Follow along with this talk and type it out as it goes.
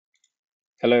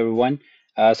Hello everyone.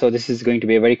 So this is going to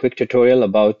be a very quick tutorial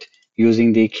about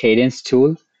using the Cadence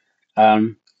tool.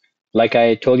 Um, like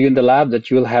I told you in the lab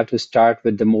that you'll have to start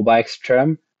with the MobiX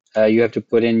term. You have to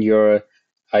put in your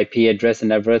IP address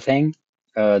and everything,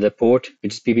 the port,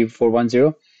 which is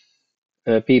PP410,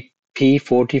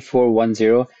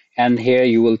 P4410, and here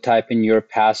you will type in your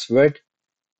password.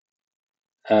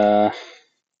 Uh,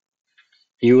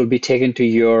 you will be taken to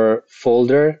your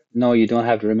folder. No, you don't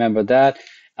have to remember that.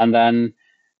 And then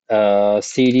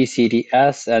cd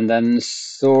cds and then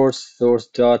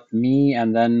source.me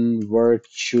and then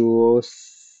virtuoso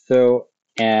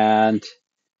and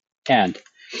and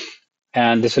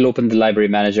and this will open the library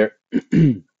manager. So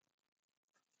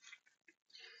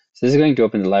this is going to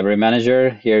open the library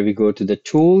manager. Here we go to the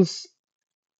tools,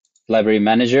 library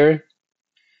manager,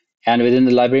 and within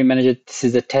the library manager, this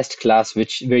is the test class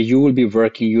where you will be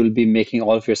working. You will be making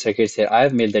all of your circuits here. I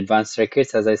have made the advanced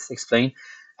circuits as I explained.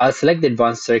 I'll select the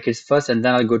advanced circuits first, and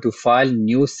then I'll go to File,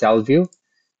 New Cell View,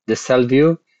 the cell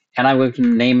view, and I'm going to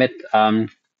name it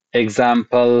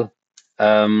example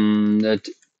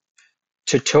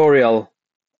tutorial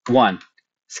 1.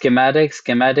 Schematic.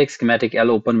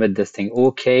 I'll open with this thing.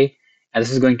 Okay. And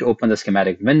this is going to open the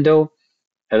schematic window.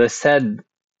 As I said,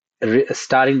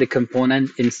 starting the component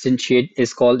instantiate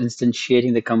is called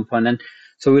instantiating the component.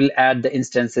 So we'll add the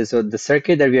instances. So the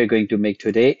circuit that we are going to make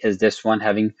today is this one,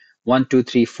 having 1, 2,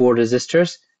 3, 4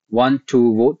 resistors,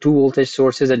 two voltage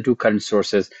sources and two current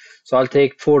sources. So I'll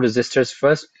take 4 resistors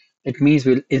first. It means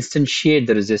we'll instantiate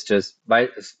the resistors. By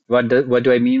what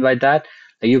do I mean by that?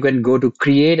 You can go to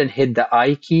create and hit the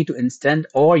I key to instant,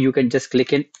 or you can just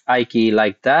click in I key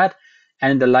like that,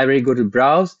 and in the library go to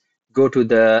browse, go to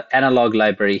the analog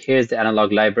library. Here's the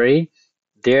analog library.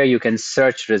 There you can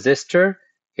search resistor.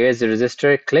 Here's the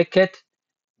resistor. Click it.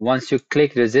 Once you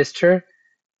click resistor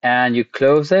and you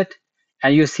close it,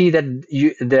 and you see that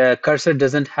the cursor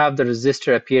doesn't have the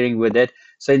resistor appearing with it.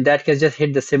 So in that case, just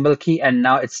hit the symbol key and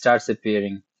now it starts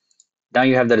appearing. Now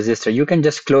you have the resistor. You can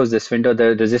just close this window.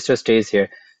 The resistor stays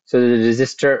here. So the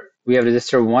resistor, we have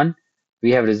resistor 1,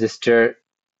 we have resistor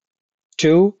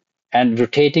 2, and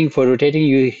for rotating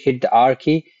you hit the R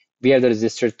key. We have the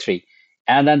resistor 3,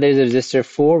 and then there's a resistor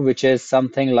 4, which is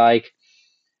something like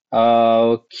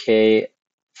okay,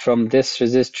 from this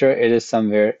resistor it is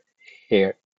somewhere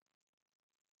here.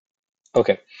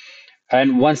 Okay,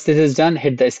 and once this is done,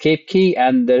 hit the escape key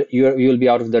and you'll be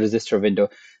out of the resistor window.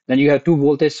 Then you have two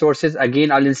voltage sources.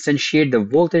 Again, I'll instantiate the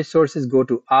voltage sources. Go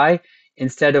to I.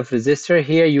 Instead of resistor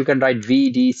here, you can write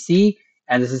VDC,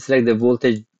 and this is like the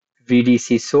voltage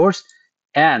VDC source.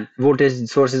 And voltage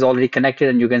source is already connected,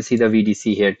 and you can see the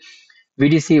VDC here.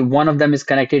 VDC, one of them is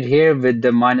connected here with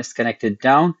the minus connected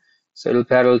down, so it'll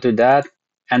parallel to that.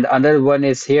 And the other one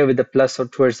is here with the plus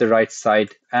towards the right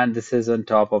side, and this is on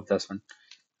top of this one.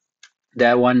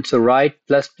 That one, so right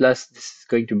plus plus, this is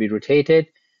going to be rotated.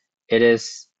 It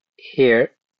is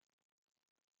here,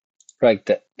 like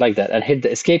that, and hit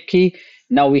the escape key.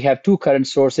 Now we have two current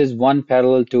sources, one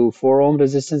parallel to 4 ohm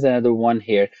resistance, another one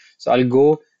here. So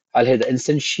I'll hit the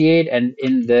instantiate, and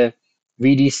in the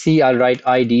VDC, I'll write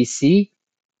IDC.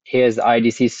 Here's the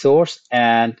IDC source,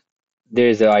 and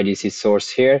there's the IDC source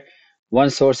here.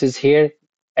 One source is here,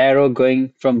 arrow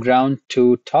going from ground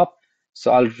to top.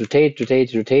 So I'll rotate,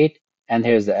 and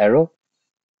here's the arrow.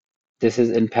 This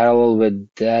is in parallel with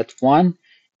that one.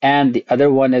 And the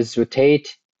other one is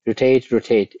rotate.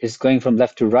 It's going from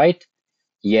left to right.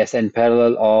 Yes, and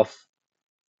parallel of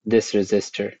this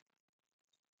resistor.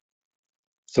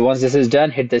 So once this is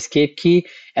done, hit the escape key,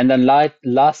 and then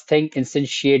last thing,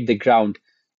 instantiate the ground.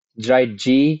 Write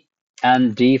G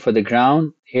and D for the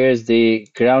ground. Here's the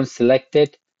ground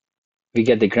selected. We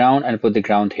get the ground and put the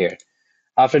ground here.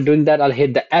 After doing that, I'll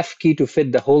hit the F key to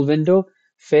fit the whole window.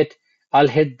 I'll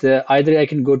hit either I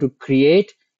can go to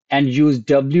create and use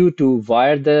W to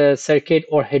wire the circuit,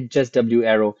 or hit just W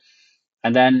arrow.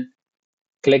 And then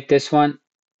click this one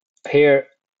here,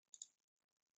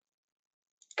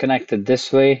 connected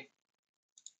this way.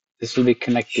 This will be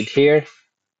connected here.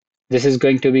 This is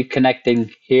going to be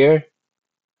connecting here.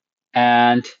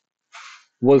 And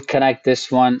we'll connect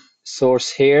this one source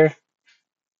here.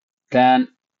 Then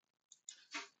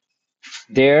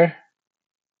there.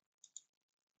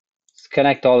 Let's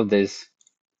connect all of these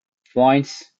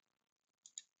points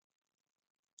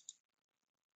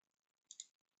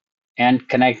and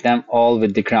connect them all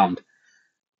with the ground.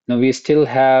 Now we still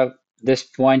have this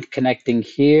point connecting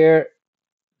here,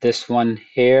 this one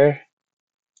here.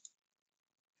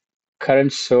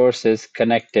 Current source is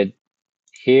connected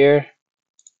here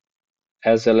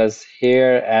as well as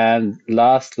here, and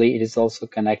lastly it is also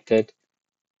connected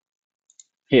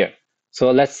here.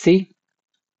 So let's see.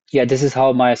 Yeah, this is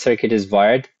how my circuit is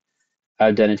wired.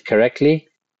 I've done it correctly.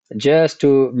 Just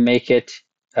to make it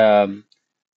um,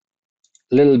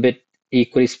 a little bit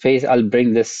equally spaced, I'll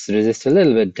bring this resistor a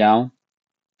little bit down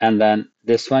and then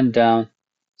this one down.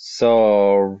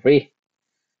 Sorry.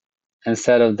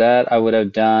 Instead of that, I would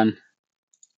have done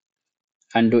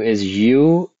undo is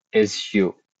U.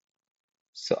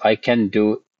 So I can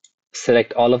do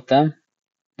select all of them.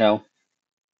 No.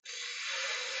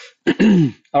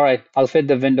 All right, I'll fit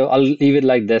the window. I'll leave it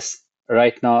like this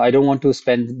right now. I don't want to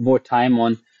spend more time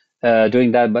on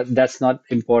doing that, but that's not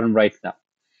important right now.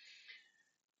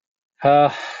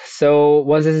 Uh, so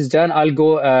once this is done,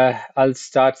 I'll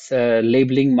start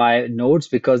labeling my nodes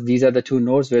because these are the two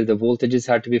nodes where the voltages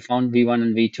are to be found, V1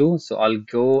 and V2. So I'll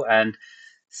go and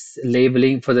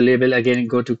labeling for the label again,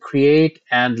 go to create,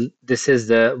 and this is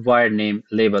the wire name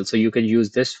label. So you can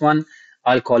use this one.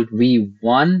 I'll call it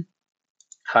V1.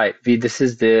 Hi, this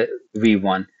is the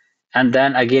V1. And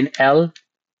then again L,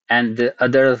 and the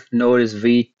other node is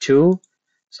V2.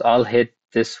 So I'll hit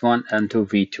this one into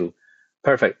V2.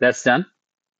 Perfect, that's done.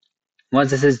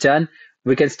 Once this is done,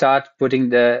 we can start putting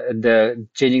the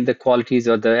changing the qualities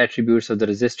or the attributes of the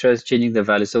resistors, changing the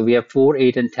value. So we have 4,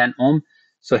 8, and 10 ohm.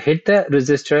 So hit the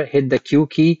resistor, hit the Q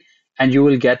key, and you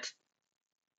will get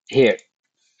here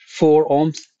 4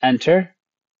 ohms, enter.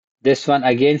 This one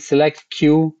again, select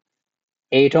Q,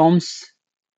 8 ohms,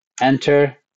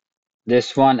 enter.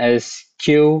 This one is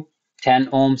Q, 10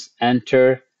 ohms,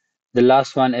 enter. The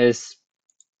last one is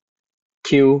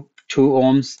Q, 2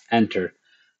 ohms, enter.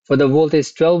 For the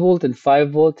voltage 12 volt and 5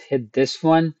 volt, hit this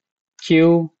one.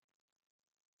 Q,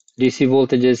 DC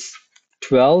voltage is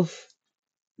 12.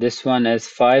 This one is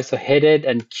 5, so hit it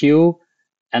and Q,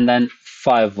 and then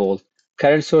 5 volt.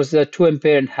 Current sources are 2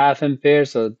 ampere and half ampere,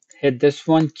 so hit this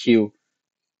one, Q.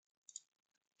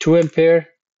 2 ampere,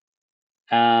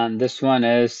 and this one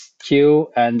is Q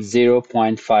and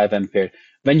 0.5 ampere.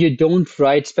 When you don't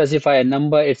specify a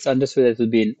number, it's understood that it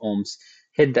will be in ohms.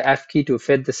 Hit the F key to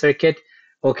fit the circuit.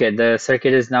 Okay, the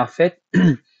circuit is now fit.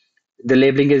 The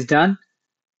labeling is done.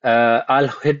 I'll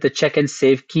hit the check and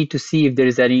save key to see if there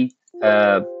is any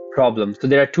problem. So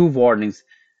there are two warnings.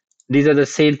 These are the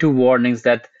same two warnings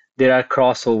that there are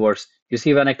crossovers. You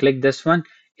see when I click this one,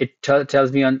 it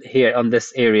tells me on here on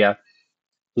this area.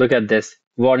 Look at this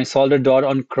warning solder dot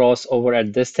on crossover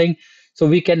at this thing. So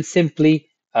we can simply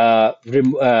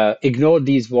ignore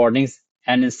these warnings,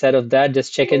 and instead of that,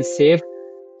 just check and save.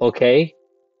 Okay,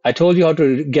 I told you how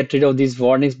to get rid of these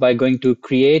warnings by going to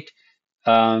create.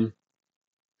 Um,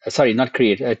 Sorry, not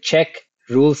create. Check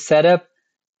rule setup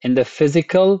in the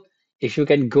physical. If you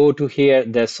can go to here,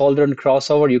 the solder and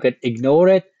crossover, you can ignore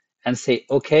it and say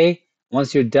okay.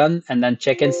 Once you're done, and then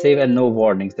check and save, and no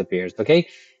warnings appears. Okay.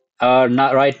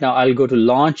 Now, right now, I'll go to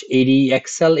launch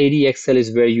ADXL. ADXL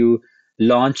is where you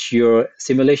launch your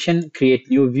simulation, create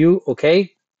new view.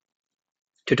 Okay.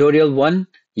 Tutorial one.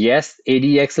 Yes.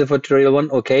 ADXL for tutorial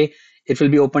one. Okay. It will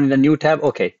be open in a new tab.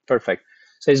 Okay. Perfect.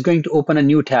 So it's going to open a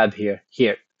new tab here.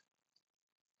 Here.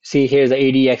 See, here's the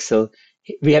ADXL.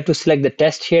 We have to select the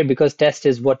test here because test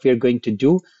is what we are going to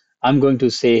do. I'm going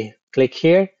to say click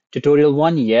here. Tutorial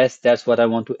one. Yes, that's what I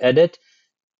want to edit.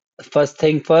 First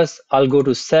thing first, I'll go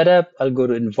to setup, I'll go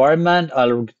to environment,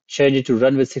 I'll change it to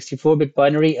run with 64-bit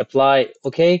binary, apply,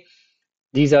 okay.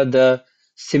 These are the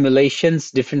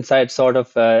simulations, different sort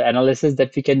of analysis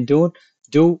that we can do.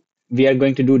 We are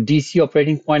going to do DC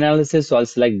operating point analysis, so I'll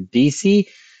select DC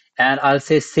and I'll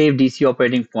say save DC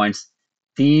operating points.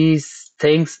 These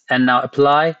things, and now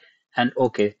apply and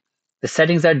okay. The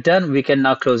settings are done. We can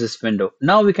now close this window.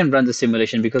 Now we can run the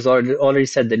simulation because I already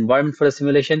set the environment for the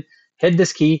simulation. Hit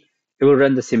this key, it will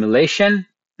run the simulation.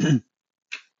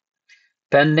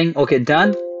 Pending. Okay,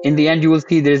 done. In the end, you will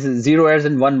see there is 0 errors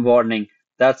and 1 warning.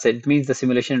 That's it. It means the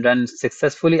simulation ran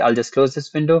successfully. I'll just close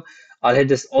this window. I'll hit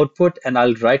this output and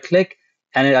I'll right click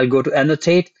and I'll go to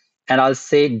annotate and I'll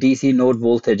say DC node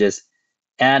voltages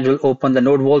and we'll open the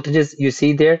node voltages. You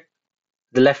see there,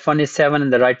 the left one is 7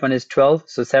 and the right one is 12.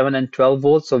 So 7 and 12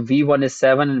 volts. So V1 is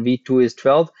 7 and V2 is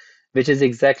 12, which is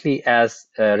exactly as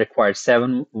required,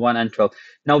 7, 1, and 12.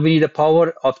 Now we need a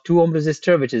power of 2 ohm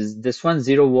resistor, which is this one,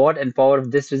 0 watt, and power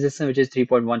of this resistance, which is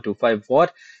 3.125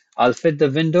 watt. I'll fit the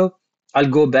window. I'll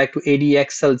go back to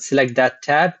ADXL, select that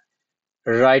tab,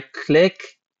 right click,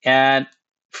 and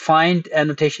find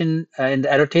annotation in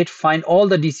the annotate, find all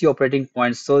the DC operating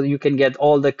points so you can get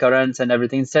all the currents and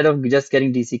everything instead of just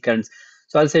getting DC currents.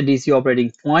 So I'll say DC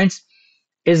operating points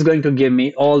is going to give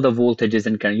me all the voltages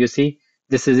and current. You see,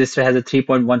 this resistor has a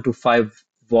 3.125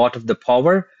 watt of the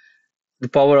power. The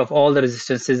power of all the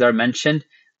resistances are mentioned.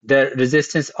 The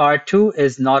resistance R2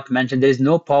 is not mentioned. There is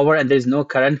no power and there is no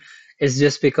current. It's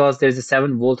just because there's a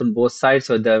 7 volt on both sides,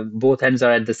 so the both ends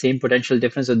are at the same potential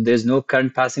difference, so there's no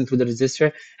current passing through the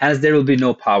resistor, hence there will be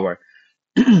no power.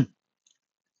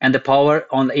 And the power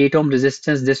on the 8 ohm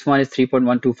resistance, this one is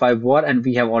 3.125 watt, and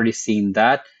we have already seen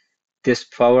that this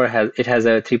power has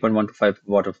a 3.125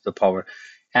 watt of the power.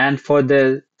 And for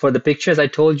the pictures I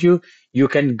told you, you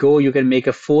can make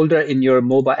a folder in your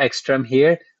mobile Xterm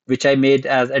here, which I made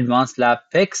as advanced lab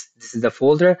pics. This is the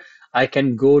folder. I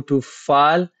can go to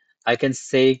file, I can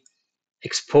say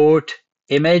export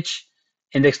image.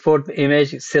 In the export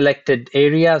image, selected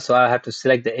area, so I have to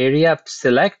select the area,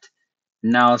 select.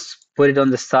 Now put it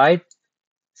on the side,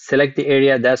 select the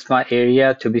area, that's my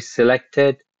area to be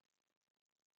selected,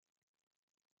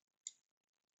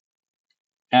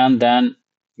 and then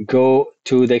go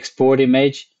to the export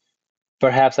image.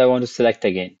 Perhaps I want to select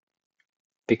again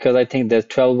because I think the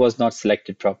 12 was not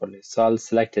selected properly. So I'll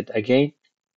select it again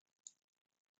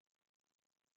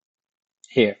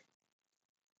here.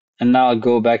 And now I'll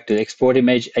go back to the export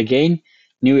image again,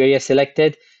 new area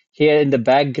selected. Here in the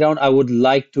background, I would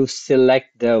like to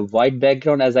select the white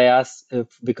background as I asked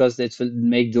because it will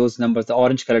make those numbers, the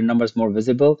orange colored numbers more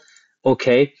visible.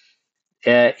 Okay,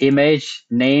 image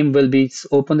name will be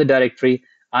open the directory.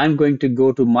 I'm going to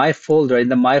go to my folder. In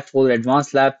the my folder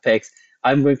advanced lab pics,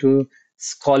 I'm going to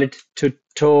call it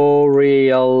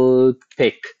tutorial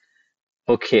pic.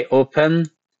 Okay, open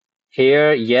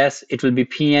here. Yes, it will be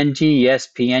png. Yes,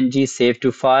 png, save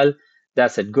to file.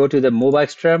 That's it. Go to the mobile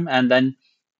extreme and then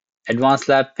advanced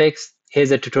lab pics.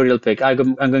 Here's a tutorial pic.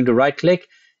 I'm going to right click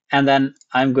and then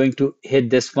I'm going to hit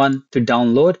this one to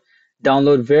download.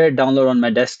 Download where? Download on my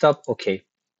desktop. Okay,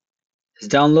 it's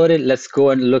downloaded. Let's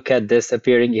go and look at this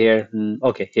appearing here.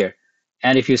 Okay, here.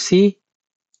 And if you see,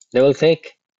 double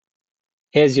click,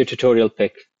 here's your tutorial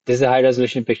pic. This is a high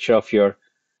resolution picture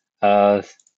uh,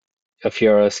 of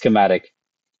your schematic.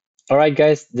 All right,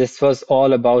 guys, this was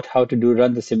all about how to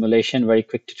run the simulation. Very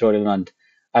quick tutorial run.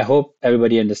 I hope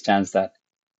everybody understands that.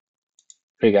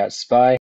 Regards. Bye.